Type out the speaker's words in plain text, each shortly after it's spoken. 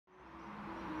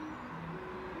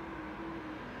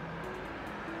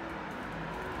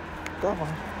Come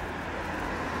on.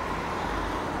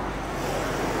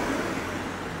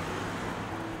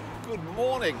 Good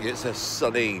morning. It's a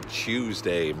sunny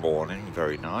Tuesday morning.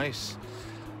 Very nice.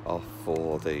 Off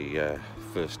for the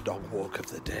first dog walk of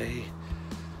the day.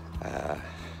 And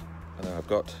I've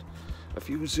got a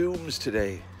few Zooms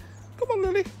today. Come on,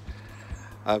 Lily.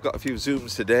 I've got a few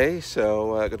Zooms today,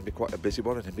 so going to be quite a busy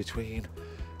one. And in between,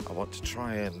 I want to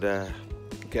try and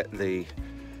get the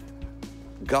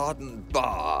garden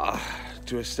bar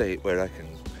to a state where I can,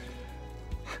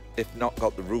 if not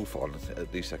got the roof on,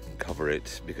 at least I can cover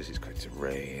it, because it's going to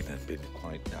rain and been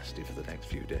quite nasty for the next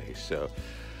few days. So,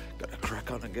 got to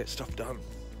crack on and get stuff done.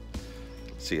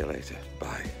 See you later.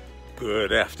 Bye.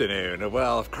 Good afternoon.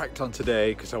 Well, I've cracked on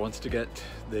today because I wanted to get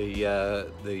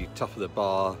the top of the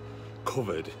bar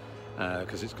covered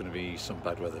because it's going to be some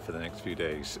bad weather for the next few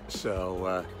days.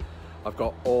 So I've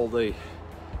got all the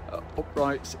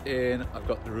uprights in, I've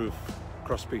got the roof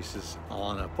cross pieces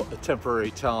on, I put a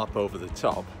temporary tarp over the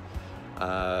top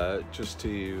just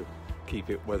to keep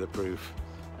it weatherproof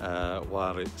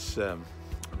while it's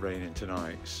raining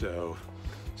tonight. So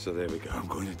there we go. I'm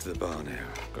going into the bar now.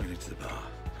 Going into the bar.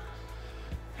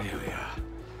 Here we are.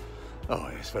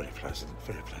 Oh, it's very pleasant,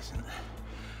 very pleasant.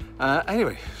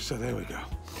 Anyway, so there we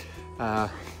go.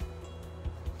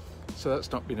 So that's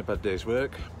not been a bad day's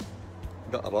work.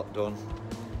 Got a lot done,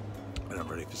 and I'm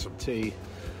ready for some tea.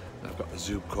 I've got a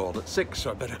Zoom call at 6,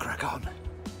 so I better crack on.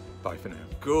 Bye for now.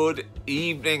 Good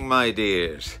evening, my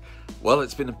dears. Well,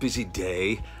 it's been a busy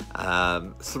day.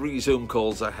 3 Zoom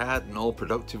calls I had, and all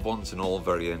productive ones and all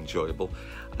very enjoyable.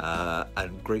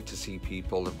 And great to see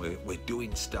people, and we're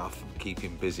doing stuff and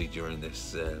keeping busy during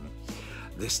this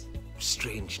this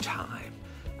strange time,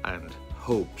 and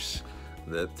hopes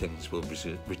that things will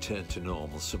return to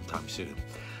normal sometime soon.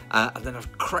 And then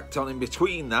I've cracked on in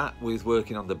between that with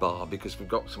working on the bar, because we've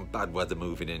got some bad weather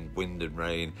moving in, wind and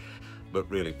rain, but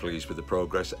really pleased with the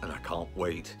progress, and I can't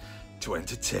wait to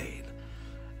entertain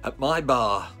at my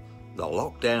bar the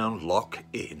lockdown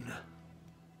lock-in.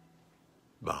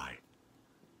 Bye.